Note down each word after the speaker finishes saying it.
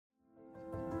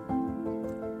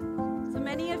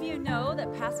many of you know that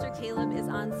Pastor Caleb is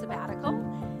on sabbatical.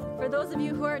 For those of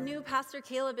you who are new, Pastor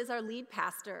Caleb is our lead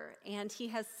pastor, and he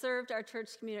has served our church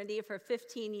community for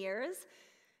 15 years.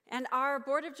 And our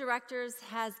board of directors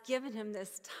has given him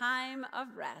this time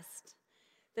of rest,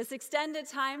 this extended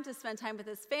time to spend time with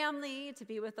his family, to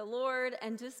be with the Lord,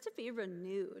 and just to be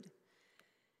renewed.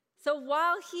 So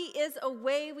while he is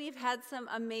away, we've had some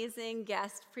amazing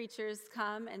guest preachers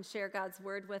come and share God's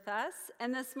word with us.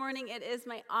 And this morning, it is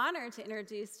my honor to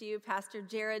introduce to you Pastor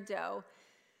Jared Doe.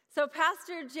 So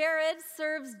Pastor Jared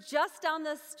serves just down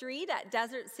the street at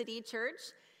Desert City Church.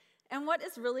 And what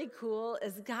is really cool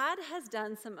is God has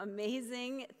done some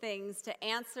amazing things to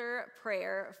answer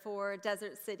prayer for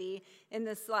Desert City in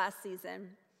this last season.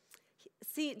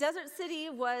 See, Desert City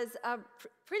was a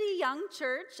pretty young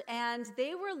church, and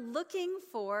they were looking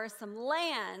for some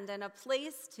land and a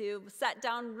place to set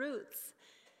down roots.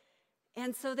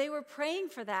 And so they were praying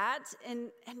for that, and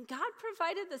God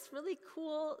provided this really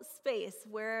cool space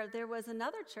where there was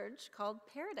another church called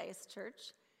Paradise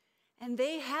Church, and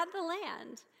they had the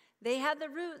land, they had the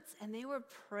roots, and they were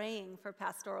praying for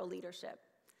pastoral leadership.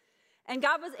 And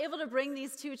God was able to bring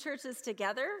these two churches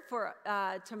together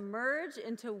to merge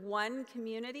into one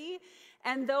community.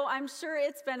 And though I'm sure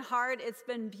it's been hard, it's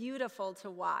been beautiful to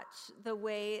watch the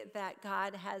way that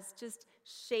God has just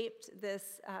shaped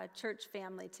this church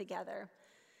family together.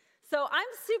 So I'm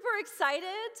super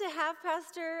excited to have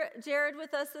Pastor Jared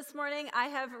with us this morning. I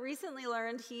have recently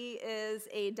learned he is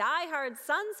a diehard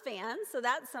Suns fan, so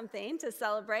that's something to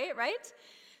celebrate, right?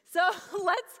 So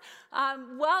let's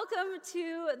welcome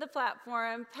to the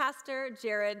platform Pastor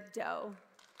Jared Doe.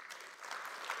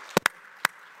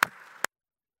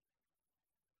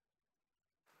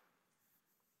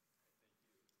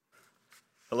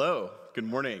 Hello, good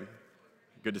morning.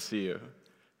 Good to see you.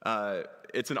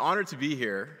 It's an honor to be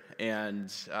here,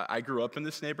 and I grew up in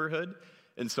this neighborhood,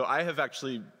 and so I have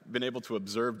actually been able to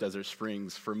observe Desert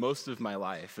Springs for most of my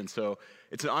life, and so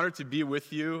it's an honor to be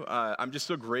with you. I'm just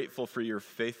so grateful for your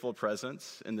faithful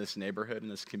presence in this neighborhood, in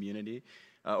this community,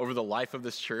 over the life of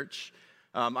this church.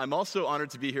 I'm also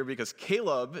honored to be here because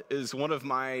Caleb is one of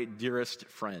my dearest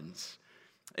friends,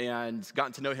 and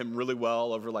gotten to know him really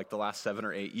well over like the last 7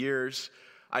 or 8 years.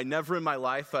 I never in my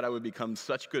life thought I would become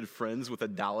such good friends with a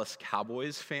Dallas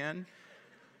Cowboys fan.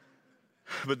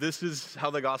 But this is how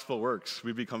the gospel works.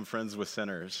 We become friends with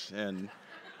sinners and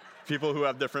people who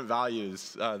have different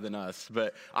values than us.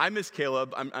 But I miss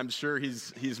Caleb. I'm sure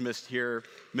he's missed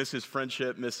his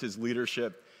friendship, missed his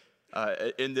leadership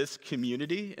in this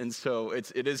community. And so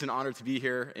it is an honor to be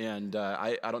here. And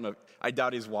I don't know, I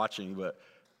doubt he's watching, but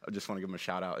I just want to give him a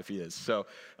shout out if he is. So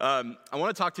I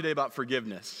want to talk today about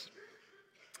forgiveness.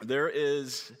 There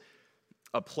is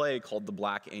a play called The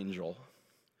Black Angel,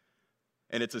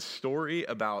 and it's a story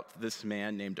about this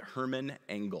man named Hermann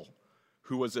Engel,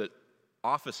 who was an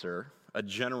officer, a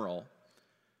general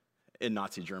in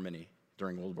Nazi Germany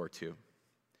during World War II.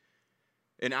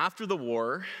 And after the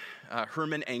war,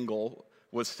 Hermann Engel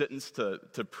was sentenced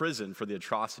to prison for the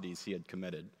atrocities he had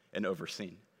committed and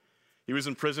overseen. He was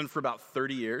in prison for about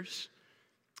 30 years,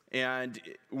 and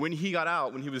when he got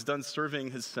out, when he was done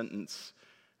serving his sentence,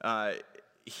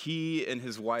 he and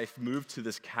his wife moved to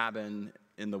this cabin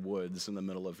in the woods in the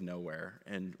middle of nowhere,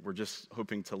 and were just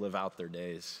hoping to live out their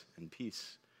days in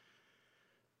peace.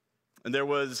 And there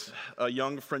was a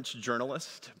young French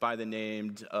journalist by the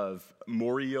name of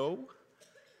Morio,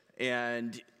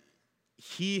 and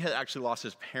he had actually lost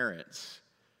his parents,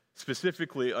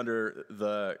 specifically under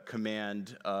the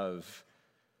command of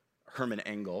Hermann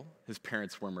Engel. His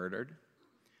parents were murdered.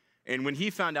 And when he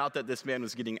found out that this man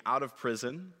was getting out of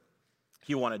prison,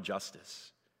 he wanted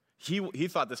justice. He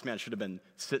thought this man should have been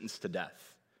sentenced to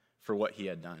death for what he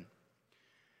had done.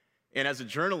 And as a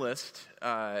journalist,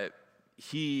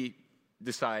 he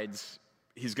decides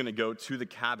he's going to go to the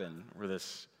cabin where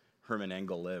this Hermann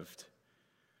Engel lived.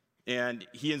 And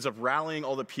he ends up rallying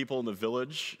all the people in the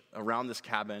village around this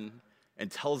cabin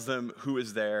and tells them who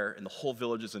is there, and the whole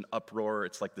village is in uproar.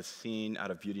 It's like the scene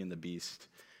out of Beauty and the Beast.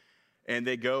 And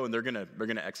they go and they're gonna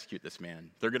execute this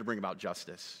man. They're gonna bring about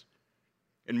justice.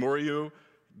 And Morio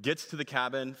gets to the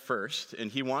cabin first,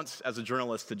 and he wants, as a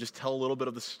journalist, to just tell a little bit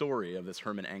of the story of this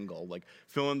Hermann Engel, like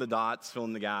fill in the dots, fill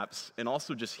in the gaps, and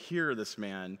also just hear this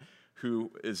man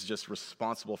who is just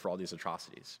responsible for all these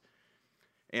atrocities.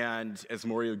 And as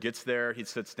Morio gets there, he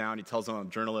sits down, he tells them, I'm a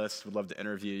journalist, would love to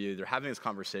interview you. They're having this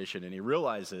conversation, and he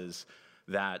realizes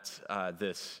that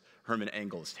this Hermann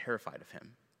Engel is terrified of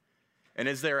him. And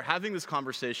as they're having this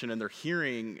conversation and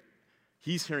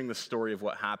he's hearing the story of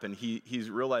what happened, he's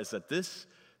realized that this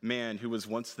man who was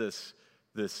once this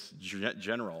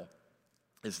general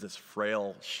is this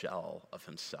frail shell of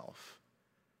himself.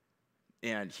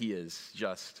 And he is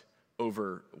just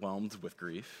overwhelmed with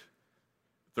grief.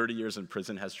 30 years in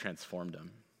prison has transformed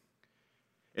him.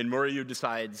 And Moriyu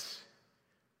decides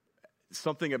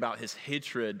something about his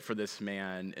hatred for this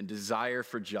man and desire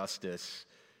for justice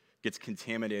gets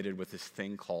contaminated with this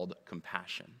thing called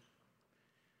compassion.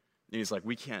 And he's like,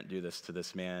 we can't do this to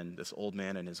this man, this old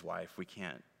man and his wife. We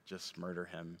can't just murder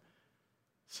him,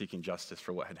 seeking justice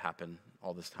for what had happened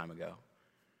all this time ago.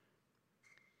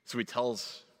 So he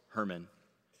tells Herman,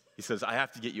 he says, I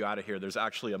have to get you out of here. There's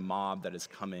actually a mob that is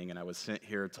coming, and I was sent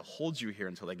here to hold you here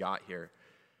until they got here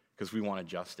because we wanted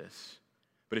justice.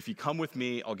 But if you come with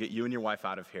me, I'll get you and your wife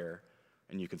out of here,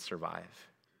 and you can survive.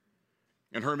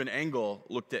 And Herman Engel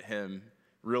looked at him,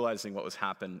 realizing what was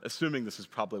happening, assuming this is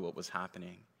probably what was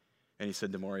happening. And he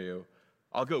said to Moriyu,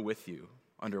 I'll go with you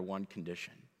under one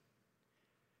condition.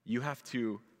 You have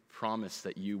to promise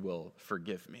that you will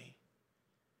forgive me.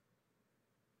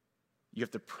 You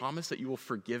have to promise that you will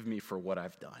forgive me for what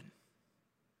I've done,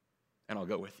 and I'll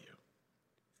go with you.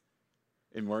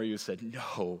 And Moriyu said,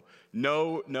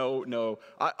 no.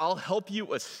 I'll help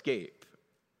you escape.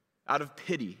 Out of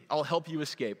pity, I'll help you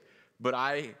escape, but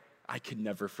I could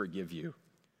never forgive you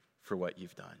for what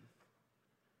you've done.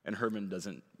 And Herman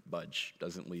doesn't budge,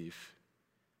 doesn't leave.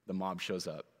 The mob shows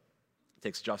up,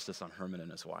 takes justice on Herman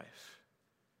and his wife.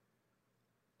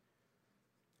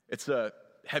 It's a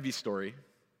heavy story,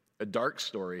 a dark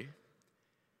story,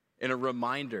 and a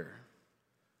reminder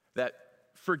that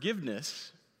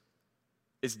forgiveness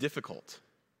is difficult.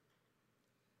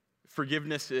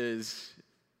 Forgiveness is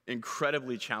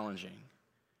incredibly challenging.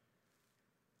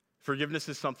 Forgiveness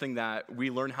is something that we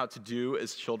learn how to do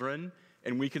as children,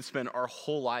 and we can spend our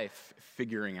whole life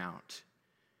figuring out.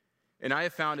 And I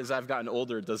have found as I've gotten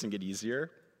older, it doesn't get easier.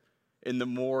 And the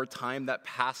more time that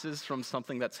passes from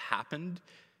something that's happened,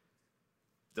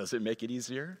 does it make it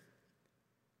easier?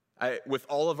 With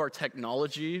all of our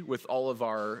technology, with all of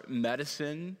our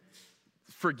medicine,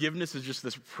 forgiveness is just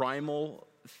this primal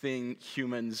thing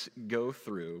humans go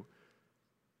through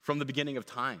from the beginning of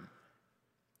time.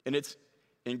 And it's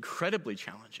incredibly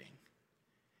challenging.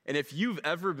 And if you've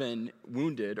ever been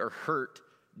wounded or hurt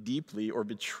deeply or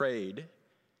betrayed,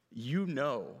 you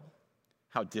know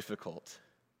how difficult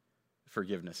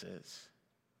forgiveness is.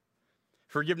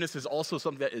 Forgiveness is also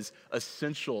something that is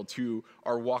essential to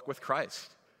our walk with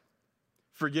Christ.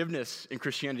 Forgiveness in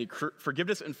Christianity,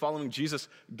 forgiveness and following Jesus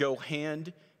go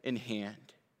hand in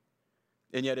hand.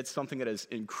 And yet it's something that is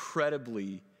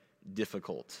incredibly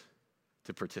difficult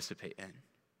to participate in,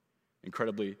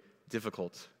 incredibly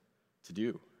difficult to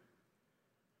do.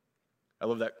 I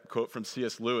love that quote from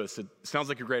C.S. Lewis. It sounds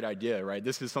like a great idea, right?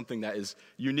 This is something that is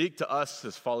unique to us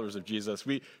as followers of Jesus.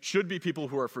 We should be people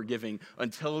who are forgiving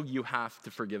until you have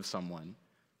to forgive someone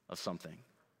of something.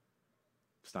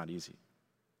 It's not easy.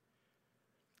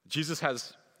 Jesus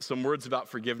has some words about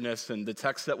forgiveness, and the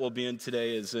text that we'll be in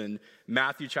today is in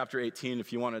Matthew chapter 18.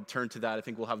 If you want to turn to that, I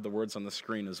think we'll have the words on the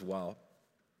screen as well.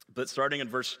 But starting in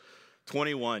verse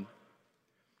 21, it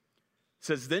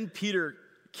says, Then Peter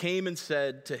came and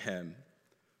said to him,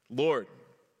 Lord,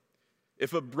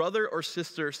 if a brother or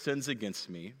sister sins against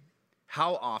me,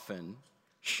 how often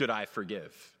should I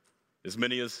forgive? As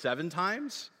many as 7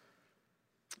 times?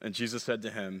 And Jesus said to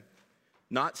him,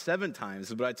 Not 7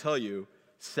 times, but I tell you,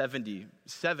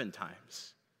 77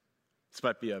 times. This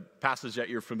might be a passage that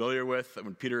you're familiar with.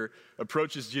 When Peter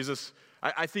approaches Jesus,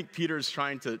 I think Peter's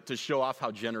trying to show off how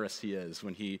generous he is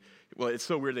when it's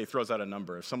so weird that he throws out a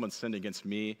number. If someone sinned against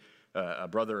me, a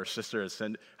brother or sister has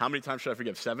sinned, how many times should I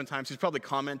forgive? 7 times? He's probably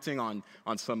commenting on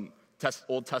some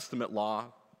Old Testament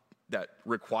law that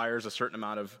requires a certain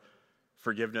amount of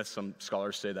forgiveness. Some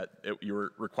scholars say that you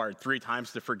were required 3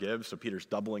 times to forgive, so Peter's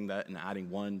doubling that and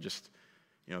adding 1 just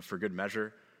for good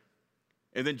measure.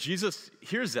 And then Jesus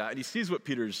hears that, and he sees what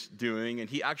Peter's doing, and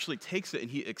he actually takes it and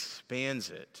he expands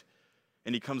it.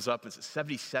 And he comes up and says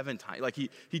 77 times. Like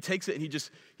he takes it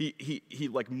and he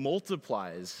like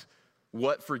multiplies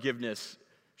what forgiveness,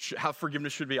 how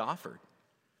forgiveness should be offered.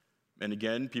 And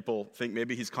again, people think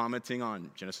maybe he's commenting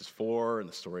on Genesis 4 and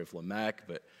the story of Lamech,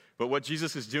 but what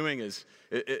Jesus is doing is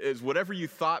whatever you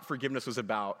thought forgiveness was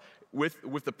about,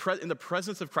 in the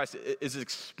presence of Christ, it is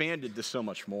expanded to so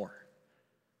much more.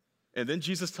 And then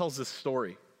Jesus tells this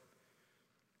story.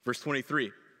 Verse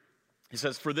 23, he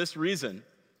says, For this reason,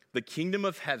 the kingdom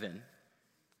of heaven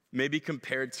may be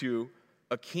compared to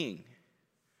a king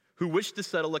who wished to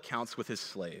settle accounts with his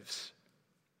slaves.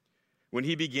 When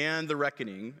he began the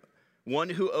reckoning, one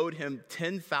who owed him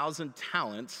 10,000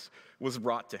 talents was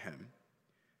brought to him.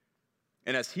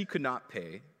 And as he could not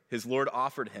pay, his Lord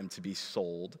offered him to be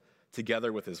sold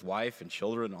together with his wife and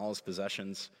children and all his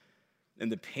possessions,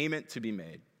 and the payment to be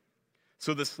made.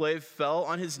 So the slave fell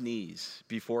on his knees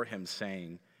before him,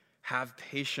 saying, 'Have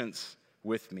patience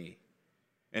with me,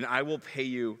 and I will pay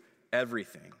you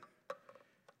everything.'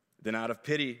 Then out of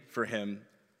pity for him,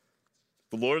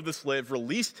 the Lord of the slave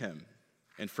released him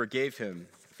and forgave him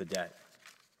the debt."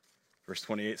 Verse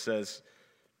 28 says,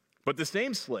 "But the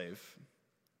same slave,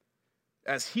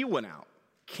 as he went out,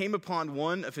 came upon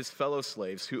one of his fellow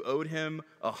slaves who owed him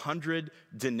 100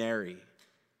 denarii,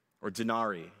 or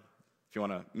denarii. If you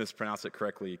want to mispronounce it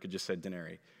correctly, you could just say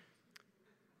denarii.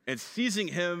 And seizing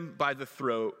him by the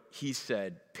throat, he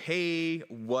said, 'Pay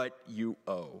what you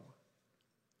owe.'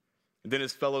 And then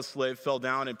his fellow slave fell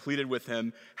down and pleaded with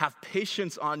him, 'Have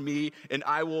patience on me, and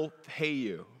I will pay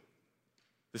you.'"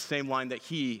 The same line that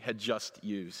he had just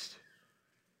used.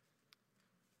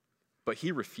 But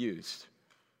he refused.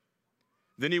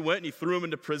 Then he went and he threw him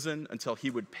into prison until he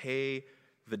would pay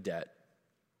the debt.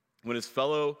 When his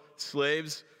fellow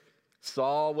slaves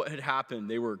saw what had happened,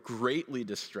 they were greatly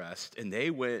distressed, and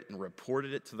they went and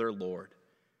reported it to their Lord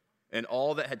and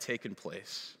all that had taken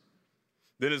place.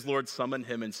 Then his Lord summoned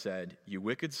him and said, "You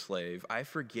wicked slave, I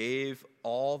forgave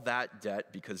all that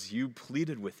debt because you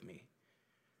pleaded with me.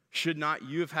 Should not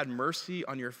you have had mercy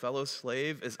on your fellow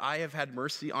slave as I have had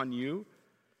mercy on you?"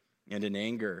 And in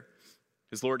anger,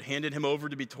 his Lord handed him over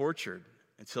to be tortured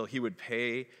until he would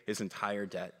pay his entire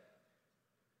debt.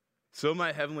 So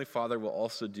my heavenly Father will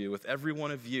also do with every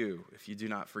one of you if you do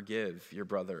not forgive your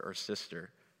brother or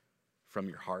sister from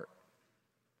your heart.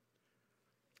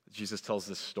 Jesus tells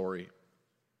this story,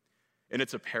 and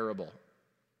it's a parable.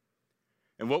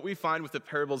 And what we find with the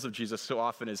parables of Jesus so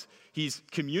often is he's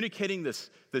communicating this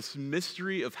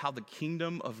mystery of how the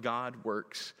kingdom of God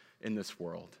works in this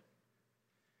world.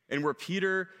 And where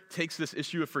Peter takes this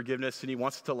issue of forgiveness and he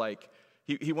wants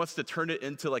to turn it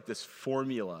into like this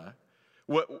formula.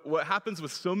 What happens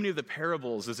with so many of the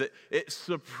parables is it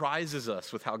surprises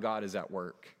us with how God is at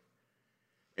work.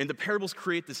 And the parables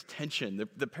create this tension.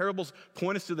 The parables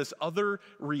point us to this other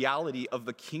reality of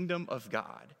the kingdom of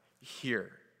God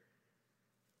here.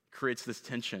 It creates this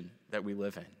tension that we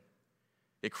live in.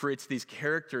 It creates these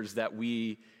characters that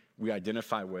we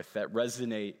identify with, that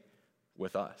resonate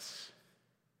with us.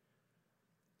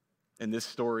 And this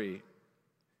story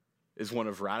is one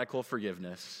of radical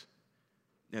forgiveness.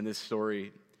 And this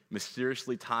story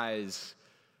mysteriously ties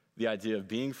the idea of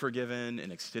being forgiven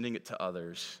and extending it to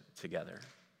others together.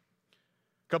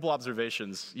 A couple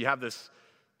observations. You have this,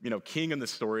 king in the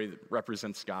story that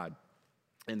represents God.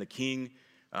 And the king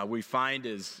we find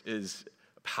is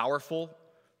powerful.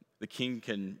 The king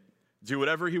can do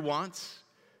whatever he wants.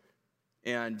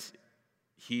 And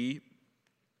he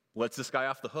lets this guy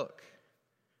off the hook.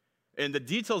 And the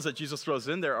details that Jesus throws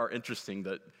in there are interesting.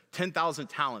 That 10,000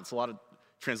 talents, a lot of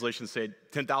translations say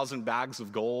 10,000 bags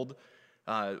of gold.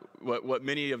 What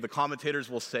many of the commentators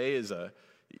will say is a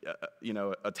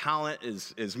talent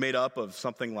is made up of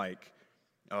something like,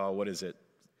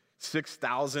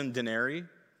 6,000 denarii.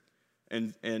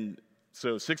 And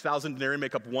so 6,000 denarii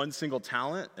make up one single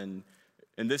talent. And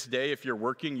in this day, if you're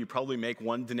working, you probably make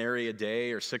 1 denarii a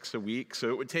day or 6 a week. So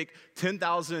it would take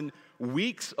 10,000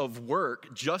 weeks of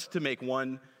work just to make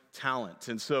 1 talent.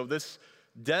 And so this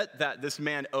debt that this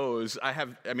man owes,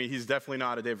 he's definitely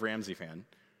not a Dave Ramsey fan.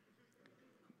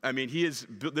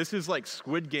 This is like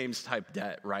Squid Games type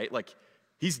debt, right? Like,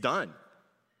 he's done.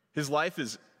 His life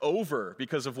is over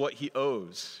because of what he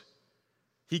owes.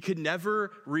 He could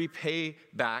never repay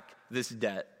back this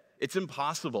debt. It's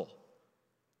impossible.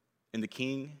 And the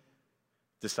king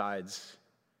decides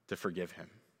to forgive him.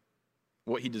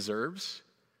 What he deserves,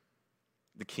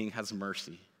 the king has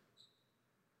mercy,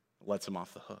 lets him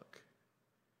off the hook.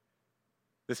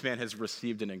 This man has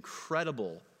received an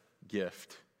incredible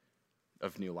gift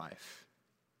of new life.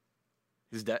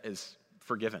 His debt is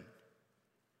forgiven.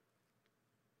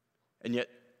 And yet,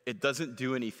 it doesn't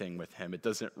do anything with him. It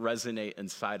doesn't resonate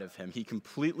inside of him. He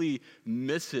completely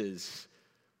misses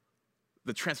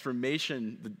the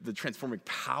transformation, the transforming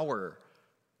power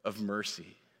of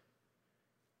mercy.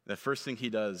 The first thing he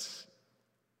does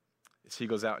is he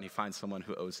goes out and he finds someone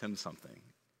who owes him something,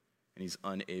 and he's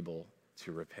unable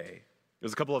to repay.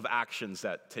 There's a couple of actions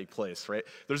that take place, right?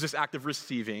 There's this act of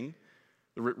receiving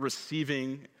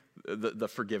the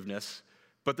forgiveness,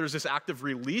 but there's this act of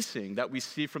releasing that we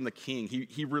see from the king.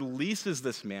 He releases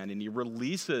this man, and he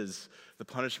releases the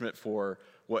punishment for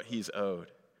what he's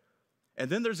owed. And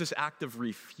then there's this act of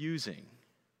refusing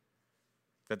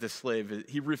that the slave,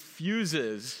 he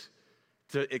refuses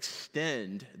to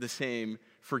extend the same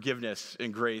forgiveness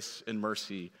and grace and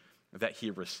mercy that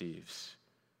he receives.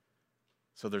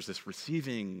 So there's this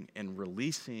receiving and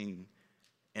releasing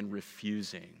and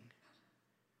refusing.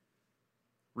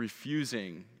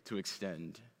 Refusing to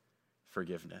extend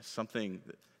forgiveness, something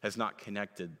that has not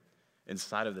connected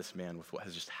inside of this man with what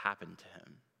has just happened to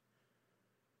him.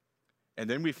 And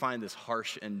then we find this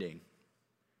harsh ending.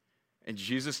 And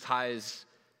Jesus ties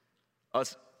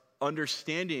us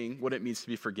understanding what it means to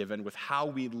be forgiven with how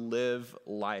we live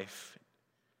life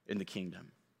in the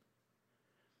kingdom.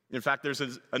 In fact, there's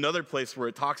another place where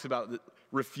it talks about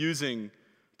refusing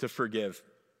to forgive.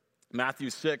 Matthew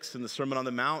 6, in the Sermon on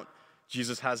the Mount,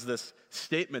 Jesus has this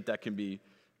statement that can be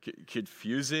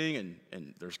confusing,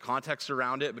 and there's context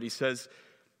around it, but he says,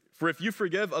 "For if you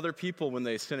forgive other people when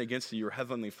they sin against you, your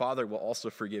heavenly Father will also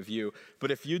forgive you. But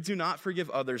if you do not forgive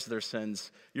others their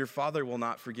sins, your Father will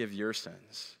not forgive your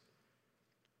sins."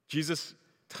 Jesus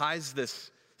ties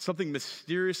this, something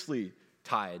mysteriously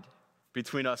tied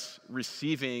between us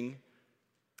receiving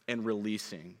and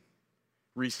releasing,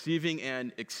 receiving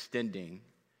and extending,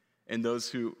 and those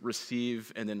who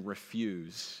receive and then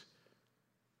refuse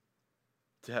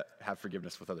to have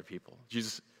forgiveness with other people.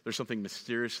 Jesus, there's something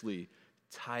mysteriously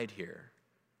tied here.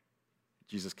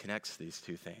 Jesus connects these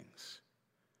two things.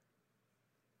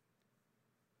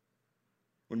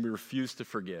 When we refuse to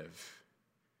forgive,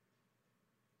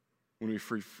 when we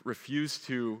refuse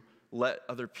to let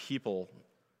other people,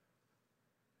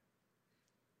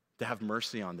 to have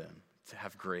mercy on them, to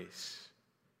have grace,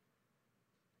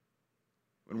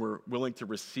 when we're willing to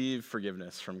receive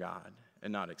forgiveness from God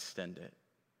and not extend it,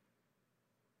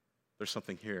 there's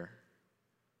something here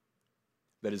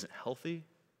that isn't healthy,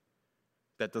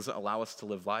 that doesn't allow us to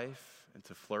live life and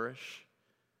to flourish.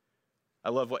 I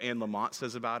love what Anne Lamott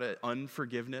says about it.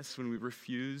 Unforgiveness, when we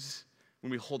refuse, when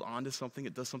we hold on to something,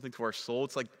 it does something to our soul.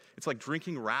 It's like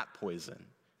drinking rat poison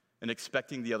and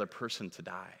expecting the other person to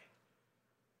die.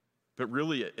 But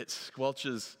really, it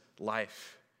squelches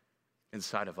life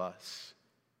inside of us.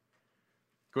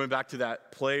 Going back to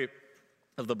that play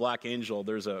of The Black Angel,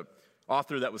 there's a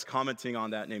author that was commenting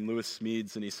on that named Louis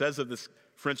Smedes, and he says of this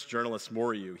French journalist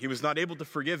Morieux, he was not able to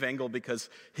forgive Engel because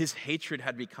his hatred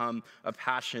had become a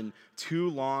passion too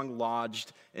long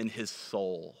lodged in his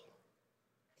soul.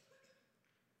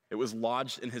 It was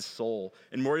lodged in his soul,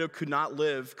 and Morieux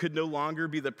could no longer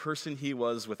be the person he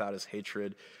was without his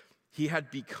hatred. He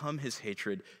had become his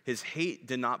hatred. His hate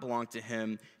did not belong to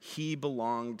him. He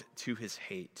belonged to his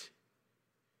hate.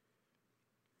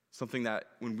 Something that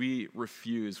when we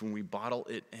refuse, when we bottle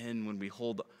it in, when we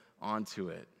hold on to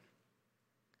it,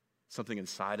 something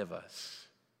inside of us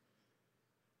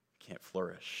can't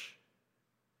flourish.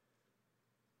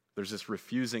 There's this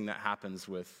refusing that happens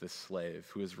with this slave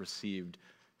who has received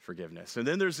forgiveness. And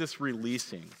then there's this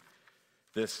releasing,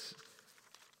 this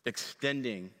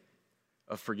extending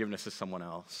of forgiveness to someone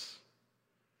else.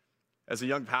 As a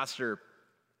young pastor,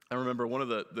 I remember one of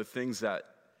the things that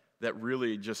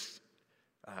really just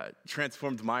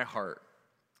transformed my heart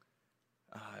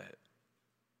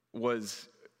was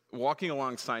walking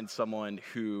alongside someone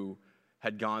who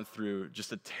had gone through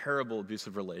just a terrible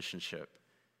abusive relationship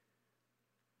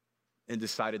and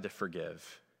decided to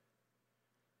forgive.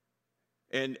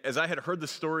 And as I had heard the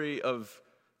story of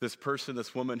this person,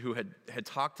 this woman who had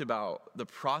talked about the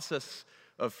process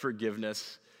of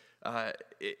forgiveness,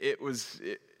 it was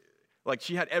like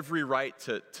she had every right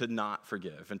to not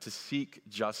forgive and to seek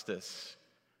justice.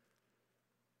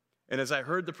 And as I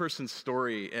heard the person's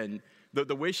story and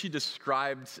the way she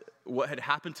described what had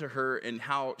happened to her and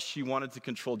how she wanted to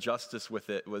control justice with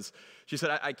it was, she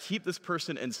said, I keep this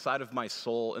person inside of my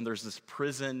soul, and there's this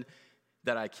prison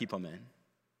that I keep them in.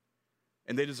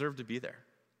 And they deserve to be there.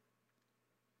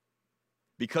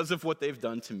 Because of what they've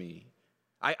done to me,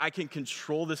 I can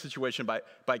control the situation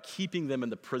by keeping them in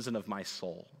the prison of my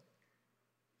soul.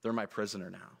 They're my prisoner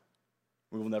now.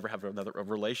 We will never have a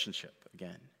relationship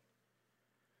again.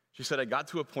 She said, I got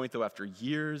to a point, though, after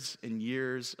years and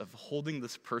years of holding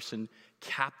this person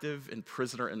captive and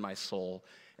prisoner in my soul,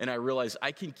 and I realized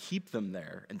I can keep them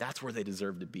there, and that's where they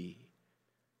deserve to be.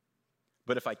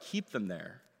 But if I keep them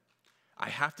there, I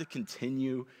have to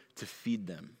continue to feed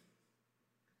them.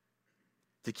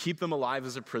 To keep them alive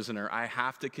as a prisoner, I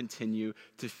have to continue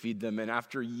to feed them. And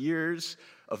after years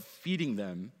of feeding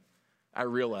them, I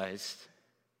realized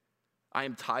I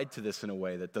am tied to this in a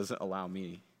way that doesn't allow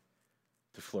me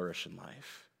to flourish in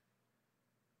life.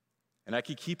 And I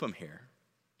could keep them here,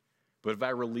 but if I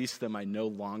release them, I no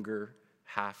longer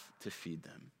have to feed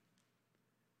them.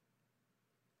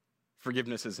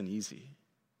 Forgiveness isn't easy.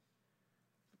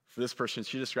 For this person,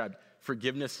 she described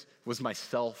forgiveness was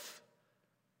myself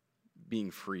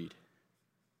being freed,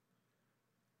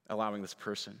 allowing this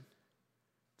person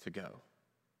to go.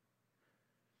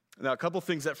 Now, a couple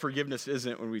things that forgiveness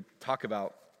isn't when we talk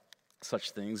about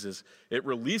such things is it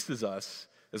releases us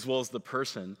as well as the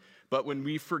person. But when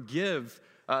we forgive,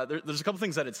 there's a couple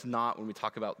things that it's not when we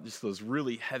talk about just those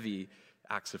really heavy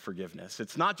acts of forgiveness.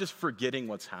 It's not just forgetting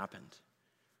what's happened.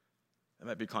 That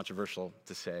might be controversial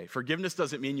to say. Forgiveness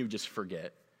doesn't mean you just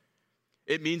forget.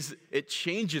 It means it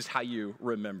changes how you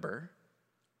remember.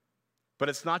 But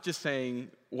it's not just saying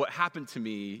what happened to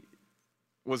me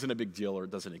wasn't a big deal or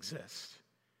it doesn't exist.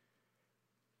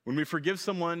 When we forgive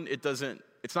someone,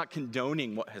 it's not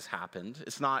condoning what has happened.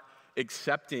 It's not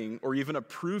accepting or even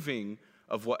approving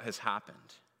of what has happened.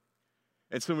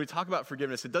 And so when we talk about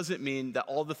forgiveness, it doesn't mean that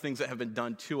all the things that have been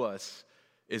done to us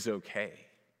is okay.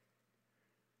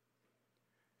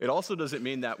 It also doesn't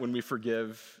mean that when we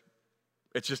forgive,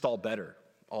 it's just all better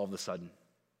all of a sudden.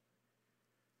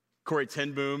 Corrie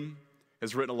ten Boom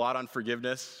has written a lot on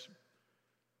forgiveness,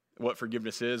 what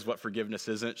forgiveness is, what forgiveness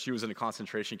isn't. She was in a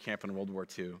concentration camp in World War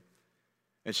II.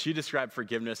 And she described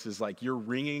forgiveness as like you're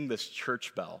ringing this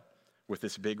church bell with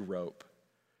this big rope.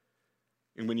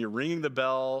 And when you're ringing the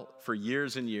bell for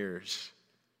years and years,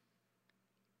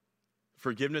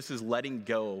 forgiveness is letting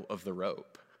go of the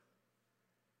rope.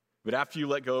 But after you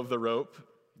let go of the rope,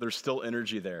 there's still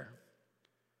energy there.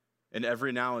 And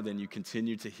every now and then you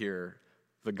continue to hear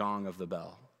the gong of the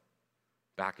bell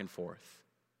back and forth.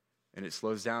 And it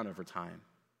slows down over time.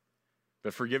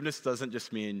 But forgiveness doesn't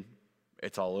just mean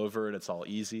it's all over and it's all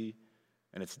easy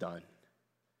and it's done.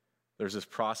 There's this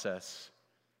process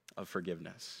of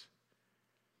forgiveness.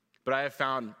 But I have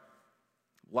found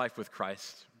life with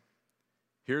Christ.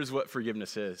 Here's what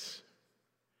forgiveness is.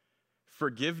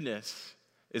 Forgiveness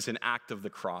is an act of the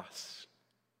cross.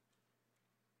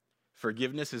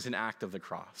 Forgiveness is an act of the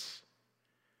cross.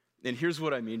 And here's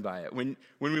what I mean by it. When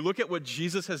we look at what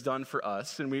Jesus has done for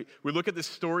us, and we look at the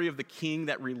story of the king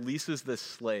that releases this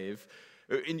slave,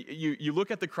 and you look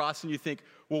at the cross and you think,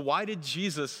 well, why did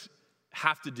Jesus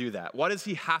have to do that? Why does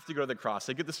he have to go to the cross?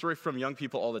 I get the story from young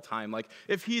people all the time. Like,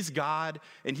 if he's God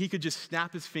and he could just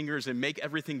snap his fingers and make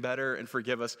everything better and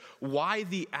forgive us, why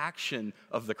the action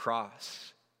of the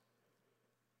cross?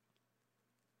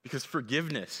 Because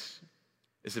forgiveness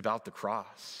is about the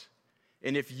cross.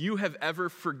 And if you have ever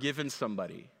forgiven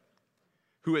somebody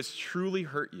who has truly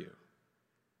hurt you,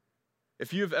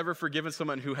 if you have ever forgiven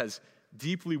someone who has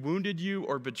deeply wounded you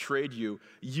or betrayed you,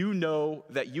 you know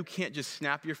that you can't just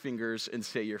snap your fingers and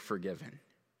say you're forgiven.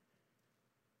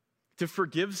 To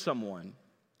forgive someone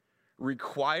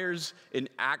requires an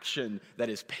action that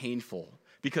is painful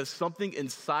because something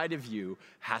inside of you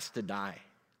has to die.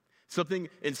 Something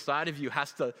inside of you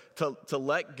has to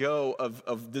let go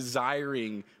of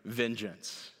desiring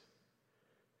vengeance.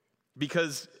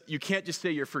 Because you can't just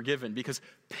say you're forgiven, because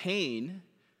pain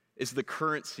is the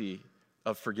currency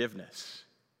of forgiveness.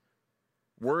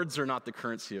 Words are not the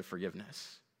currency of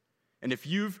forgiveness. And if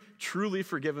you've truly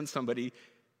forgiven somebody,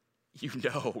 you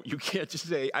know you can't just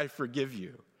say, I forgive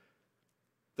you.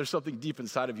 There's something deep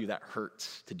inside of you that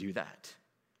hurts to do that.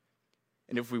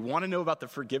 And if we want to know about the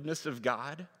forgiveness of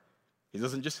God, he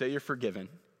doesn't just say you're forgiven.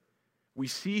 We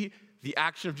see the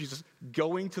action of Jesus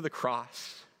going to the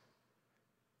cross,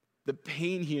 the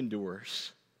pain he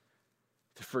endures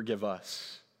to forgive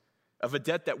us of a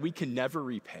debt that we can never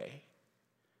repay.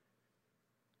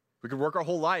 We could work our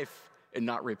whole life and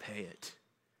not repay it.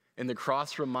 And the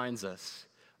cross reminds us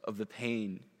of the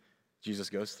pain Jesus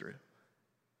goes through.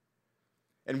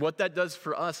 And what that does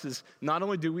for us is not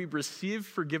only do we receive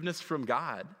forgiveness from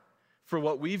God for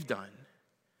what we've done,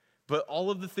 but all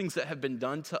of the things that have been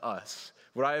done to us,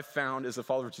 what I have found as a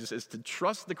follower of Jesus is to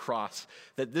trust the cross,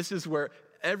 that this is where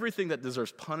everything that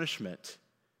deserves punishment,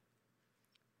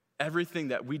 everything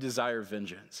that we desire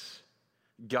vengeance,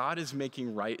 God is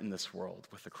making right in this world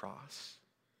with the cross.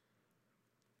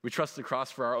 We trust the cross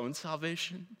for our own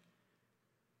salvation,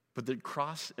 but the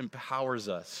cross empowers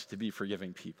us to be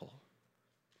forgiving people.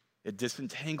 It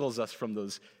disentangles us from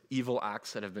those evil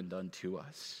acts that have been done to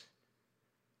us.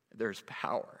 There's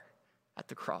power at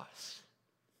the cross.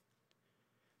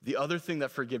 The other thing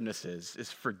that forgiveness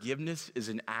is forgiveness is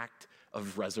an act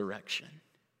of resurrection.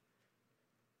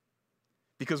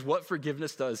 Because what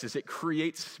forgiveness does is it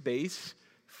creates space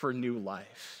for new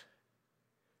life.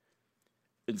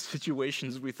 In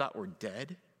situations we thought were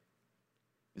dead,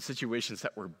 in situations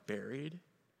that were buried,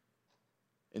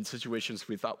 in situations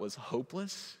we thought was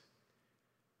hopeless,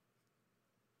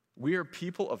 we are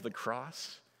people of the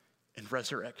cross and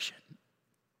resurrection.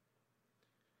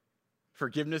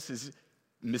 Forgiveness is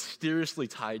mysteriously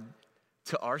tied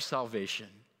to our salvation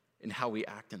and how we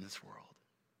act in this world.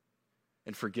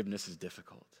 And forgiveness is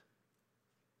difficult.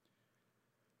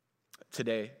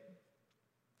 Today,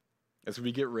 as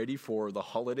we get ready for the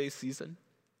holiday season,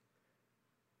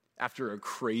 after a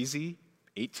crazy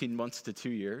 18 months to 2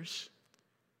 years,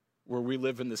 where we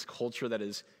live in this culture that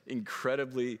is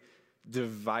incredibly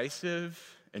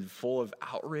divisive and full of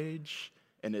outrage,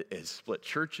 and it has split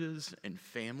churches and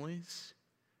families.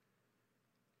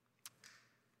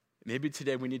 Maybe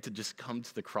today we need to just come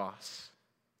to the cross,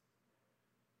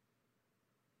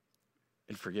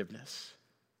 and forgiveness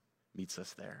meets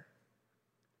us there.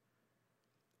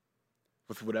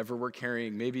 With whatever we're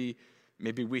carrying, maybe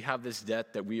we have this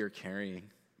debt that we are carrying,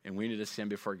 and we need to stand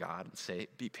before God and say,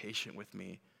 be patient with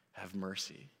me, have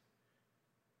mercy.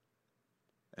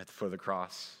 At the foot of the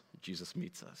cross, Jesus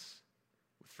meets us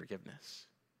with forgiveness.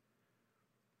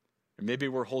 Or maybe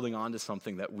we're holding on to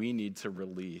something that we need to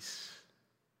release,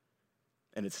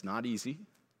 and it's not easy.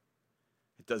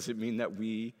 It doesn't mean that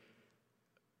we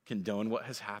condone what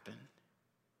has happened,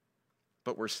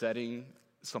 but we're setting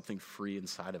something free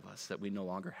inside of us that we no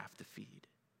longer have to feed.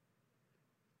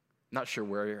 Not sure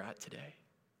where you're at today,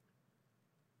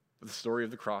 but the story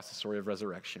of the cross, the story of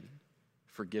resurrection,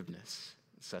 forgiveness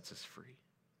sets us free.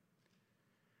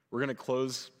 We're going to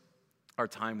close our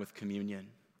time with communion.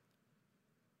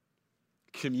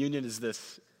 Communion is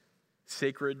this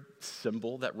sacred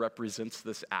symbol that represents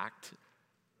this act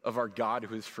of our God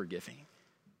who is forgiving.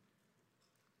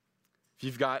 If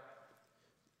you've got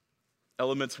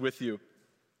elements with you,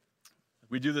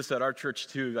 we do this at our church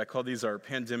too. I call these our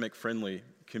pandemic-friendly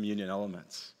communion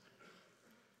elements.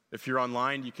 If you're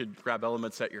online, you could grab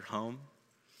elements at your home.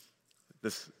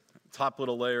 This top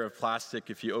little layer of plastic,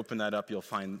 if you open that up, you'll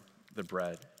find the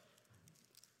bread.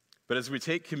 But as we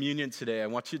take communion today, I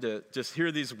want you to just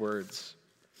hear these words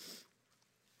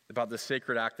about the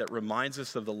sacred act that reminds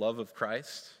us of the love of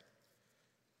Christ,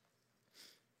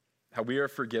 how we are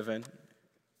forgiven,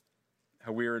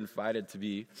 how we are invited to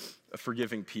be a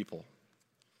forgiving people.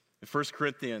 In 1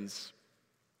 Corinthians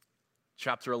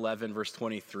chapter 11, verse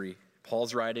 23,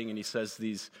 Paul's writing and he says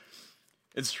these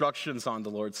instructions on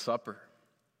the Lord's Supper.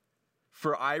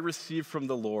 For I received from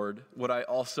the Lord what I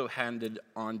also handed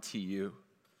on to you.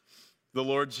 The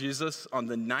Lord Jesus, on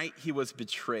the night he was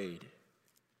betrayed,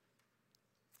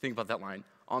 think about that line,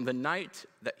 on the night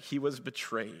that he was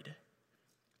betrayed,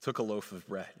 took a loaf of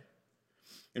bread.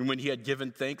 And when he had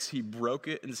given thanks, he broke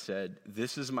it and said,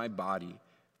 "This is my body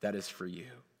that is for you.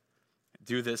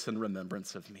 Do this in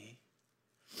remembrance of me."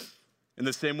 In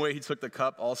the same way, he took the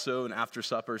cup also and after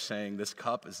supper, saying, "This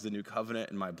cup is the new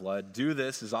covenant in my blood. Do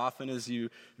this as often as you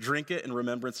drink it in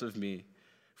remembrance of me.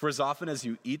 For as often as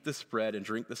you eat this bread and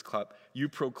drink this cup, you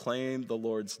proclaim the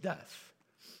Lord's death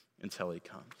until he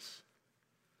comes."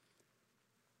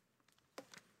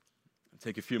 I'll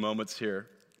take a few moments here.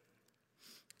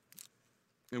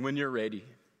 And when you're ready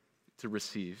to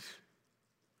receive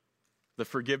the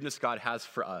forgiveness God has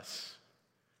for us,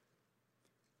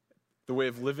 the way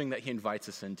of living that he invites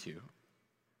us into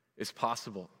is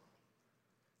possible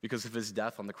because of his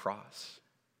death on the cross.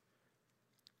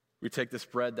 We take this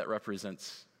bread that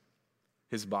represents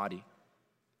his body,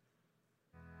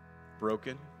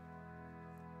 broken.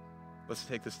 Let's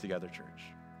take this together, church.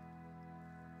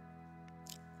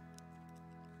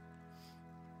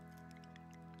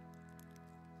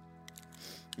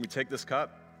 We take this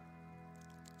cup.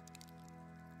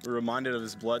 We're reminded of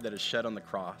his blood that is shed on the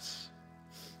cross.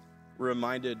 We're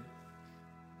reminded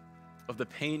of the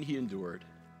pain he endured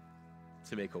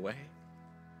to make a way,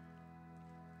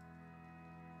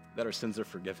 that our sins are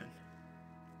forgiven.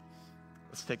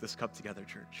 Let's take this cup together,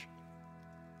 church.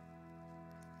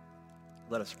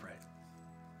 Let us pray.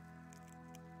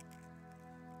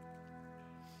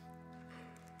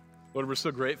 Lord, we're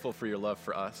so grateful for your love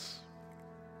for us.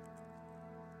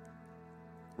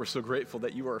 We're so grateful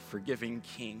that you are a forgiving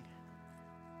King.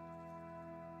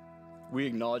 We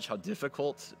acknowledge how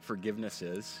difficult forgiveness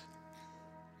is.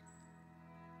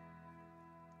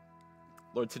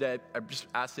 Lord, today I just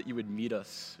ask that you would meet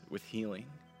us with healing,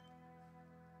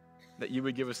 that you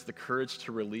would give us the courage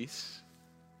to release,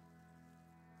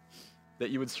 that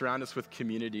you would surround us with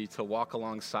community to walk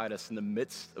alongside us in the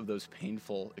midst of those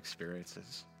painful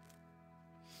experiences,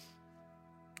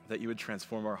 that you would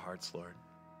transform our hearts, Lord.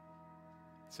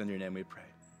 It's in your name we pray.